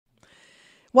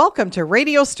Welcome to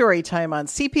Radio Storytime on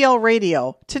CPL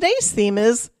Radio. Today's theme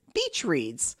is Beach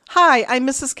Reads. Hi, I'm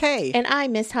Mrs. K. And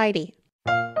I'm Miss Heidi.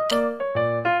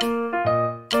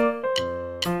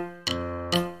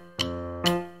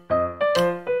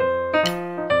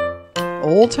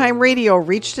 Old-time radio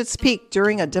reached its peak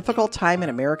during a difficult time in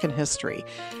American history.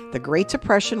 The Great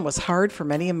Depression was hard for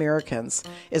many Americans,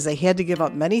 as they had to give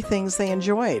up many things they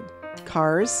enjoyed.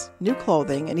 Cars, new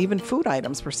clothing, and even food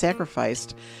items were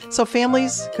sacrificed, so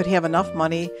families could have enough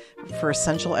money for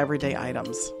essential everyday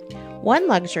items. One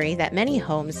luxury that many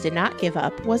homes did not give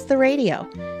up was the radio.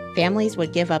 Families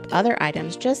would give up other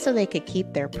items just so they could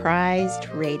keep their prized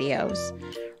radios.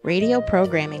 Radio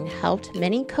programming helped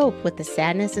many cope with the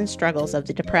sadness and struggles of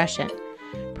the Depression.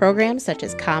 Programs such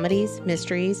as comedies,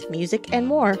 mysteries, music, and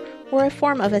more were a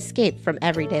form of escape from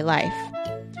everyday life.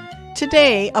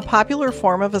 Today, a popular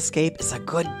form of escape is a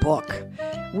good book.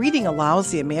 Reading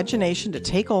allows the imagination to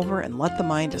take over and let the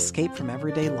mind escape from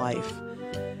everyday life,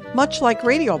 much like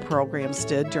radio programs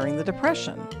did during the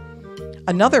Depression.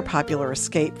 Another popular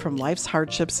escape from life's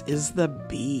hardships is the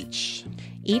beach.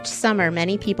 Each summer,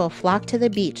 many people flock to the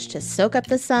beach to soak up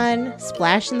the sun,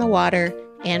 splash in the water,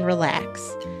 and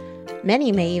relax.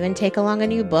 Many may even take along a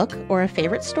new book or a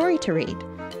favorite story to read.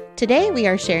 Today, we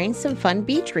are sharing some fun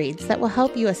beach reads that will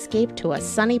help you escape to a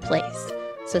sunny place.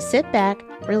 So sit back,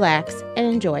 relax, and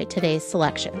enjoy today's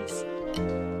selections.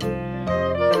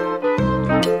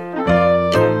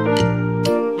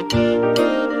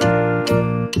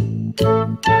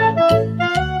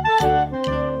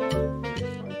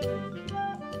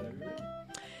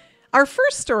 Our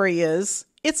first story is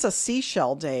It's a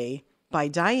Seashell Day by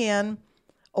Diane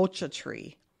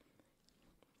Ochiltree,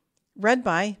 read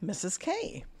by Mrs.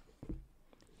 K.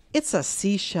 It's a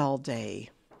seashell day.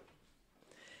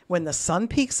 When the sun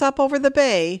peeks up over the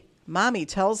bay, Mommy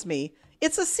tells me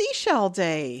it's a seashell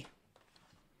day.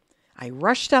 I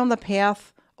rush down the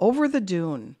path over the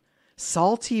dune.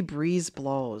 Salty breeze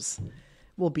blows.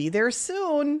 We'll be there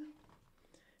soon.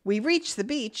 We reach the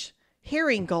beach.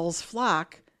 Herring gulls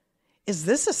flock. Is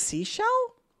this a seashell?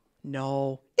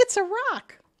 No, it's a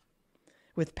rock.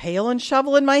 With pail and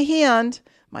shovel in my hand,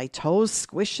 my toes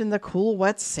squish in the cool,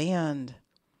 wet sand.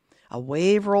 A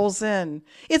wave rolls in.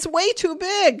 It's way too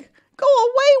big. Go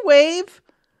away, wave,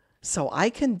 so I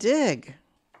can dig.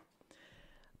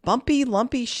 Bumpy,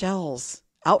 lumpy shells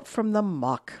out from the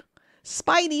muck.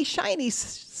 Spiny, shiny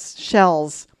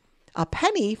shells. A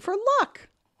penny for luck.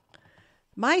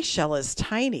 My shell is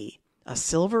tiny, a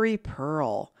silvery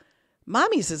pearl.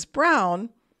 Mommy's is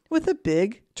brown with a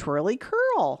big twirly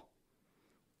curl.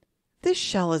 This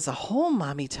shell is a home,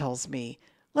 Mommy tells me.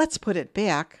 Let's put it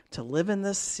back to live in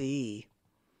the sea.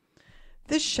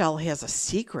 This shell has a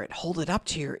secret. Hold it up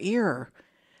to your ear.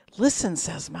 Listen,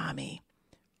 says Mommy.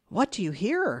 What do you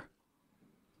hear?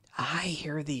 I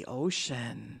hear the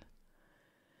ocean.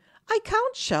 I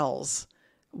count shells.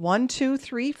 1, 2,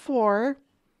 3, 4.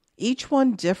 Each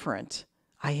one different.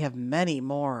 I have many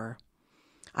more.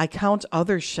 I count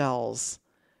other shells.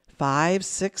 5,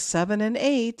 6, 7, and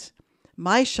 8.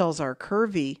 My shells are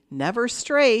curvy, never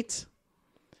straight.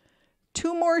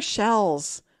 2 more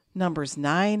shells, numbers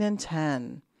 9 and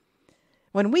 10.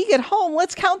 When we get home,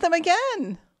 let's count them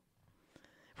again.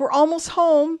 We're almost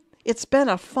home. It's been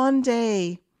a fun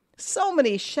day. So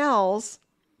many shells.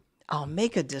 I'll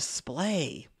make a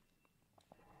display.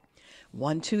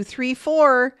 1, 2, 3,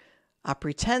 4. A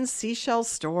pretend seashell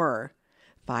store.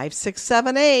 5, 6,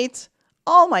 7, 8.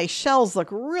 All my shells look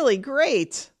really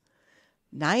great.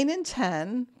 9 and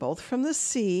 10, both from the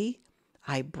sea.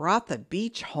 I brought the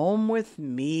beach home with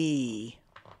me.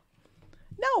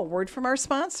 Now, a word from our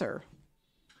sponsor.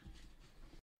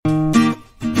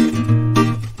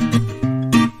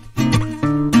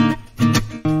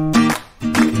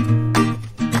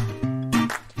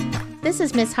 This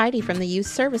is Miss Heidi from the Youth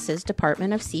Services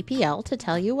Department of CPL to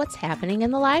tell you what's happening in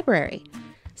the library.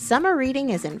 Summer reading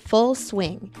is in full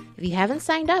swing. If you haven't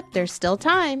signed up, there's still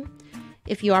time.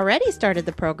 If you already started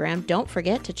the program, don't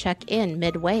forget to check in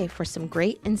midway for some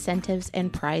great incentives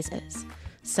and prizes.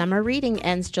 Summer reading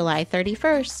ends July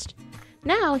 31st.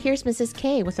 Now, here's Mrs.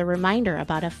 K with a reminder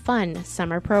about a fun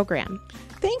summer program.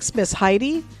 Thanks, Miss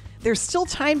Heidi. There's still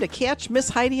time to catch Miss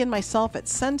Heidi and myself at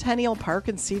Centennial Park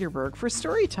in Cedarburg for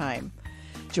Storytime.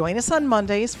 Join us on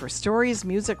Mondays for stories,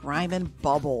 music, rhyme, and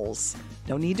bubbles.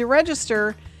 No need to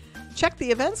register. Check the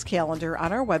events calendar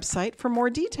on our website for more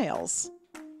details.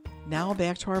 Now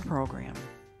back to our program.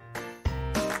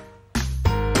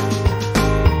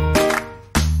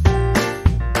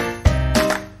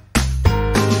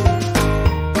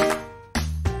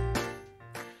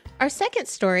 Our second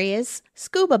story is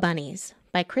Scuba Bunnies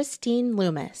by Christine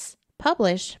Loomis,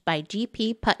 published by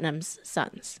G.P. Putnam's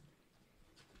Sons.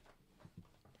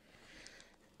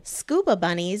 Scuba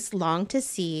bunnies long to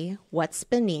see what's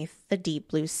beneath the deep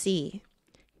blue sea.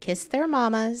 Kiss their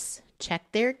mamas, check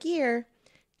their gear.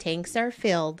 Tanks are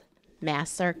filled,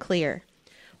 masks are clear.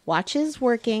 Watches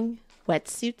working,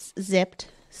 wetsuits zipped,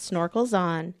 snorkels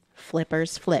on,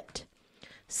 flippers flipped.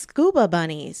 Scuba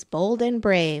bunnies, bold and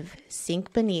brave,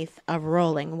 sink beneath a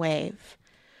rolling wave.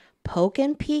 Poke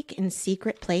and peek in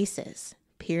secret places,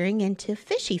 peering into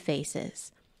fishy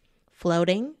faces.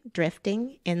 Floating,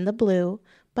 drifting in the blue,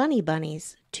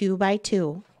 bunnies 2 by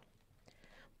 2.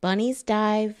 Bunnies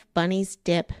dive, bunnies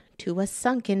dip to a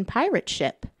sunken pirate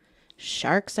ship.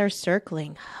 Sharks are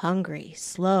circling, hungry,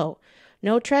 slow.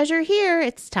 No treasure here,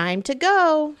 it's time to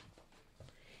go.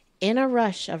 In a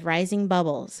rush of rising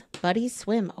bubbles, buddies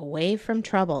swim away from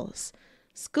troubles.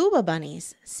 Scuba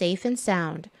bunnies, safe and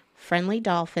sound, friendly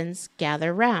dolphins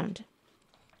gather round.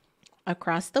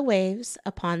 Across the waves,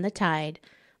 upon the tide,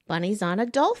 bunnies on a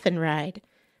dolphin ride.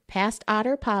 Past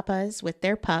otter papas with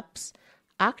their pups,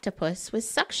 octopus with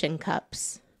suction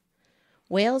cups.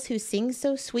 Whales who sing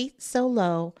so sweet, so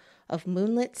low, of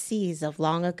moonlit seas of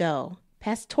long ago.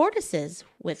 Past tortoises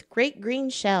with great green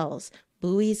shells,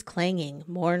 buoys clanging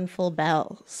mournful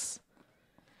bells.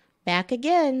 Back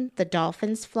again, the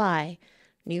dolphins fly.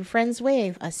 New friends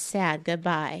wave a sad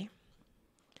goodbye.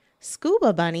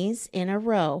 Scuba bunnies in a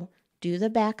row do the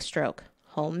backstroke.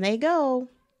 Home they go.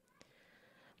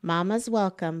 Mama's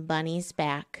welcome bunnies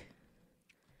back.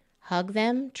 Hug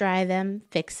them, dry them,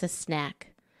 fix a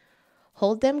snack.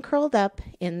 Hold them curled up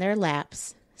in their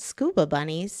laps. Scuba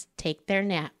bunnies take their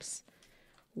naps.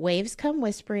 Waves come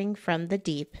whispering from the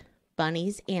deep.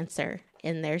 Bunnies answer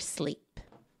in their sleep.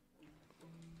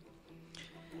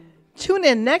 Tune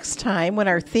in next time when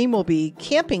our theme will be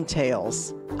Camping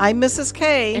Tales. I'm Mrs.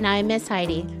 K. And I'm Miss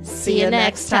Heidi. See you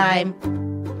next time.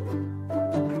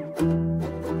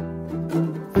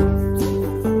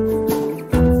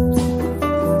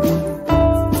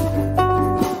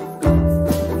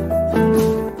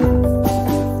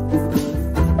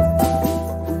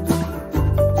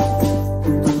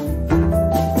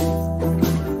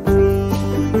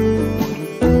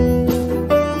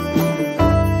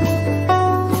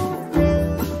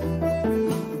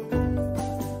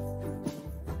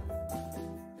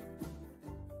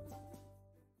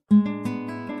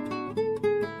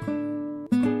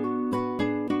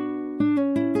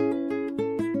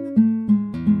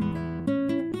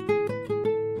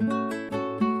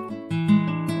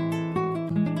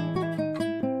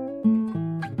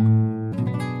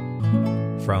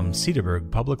 From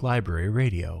Cedarburg Public Library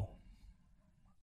Radio.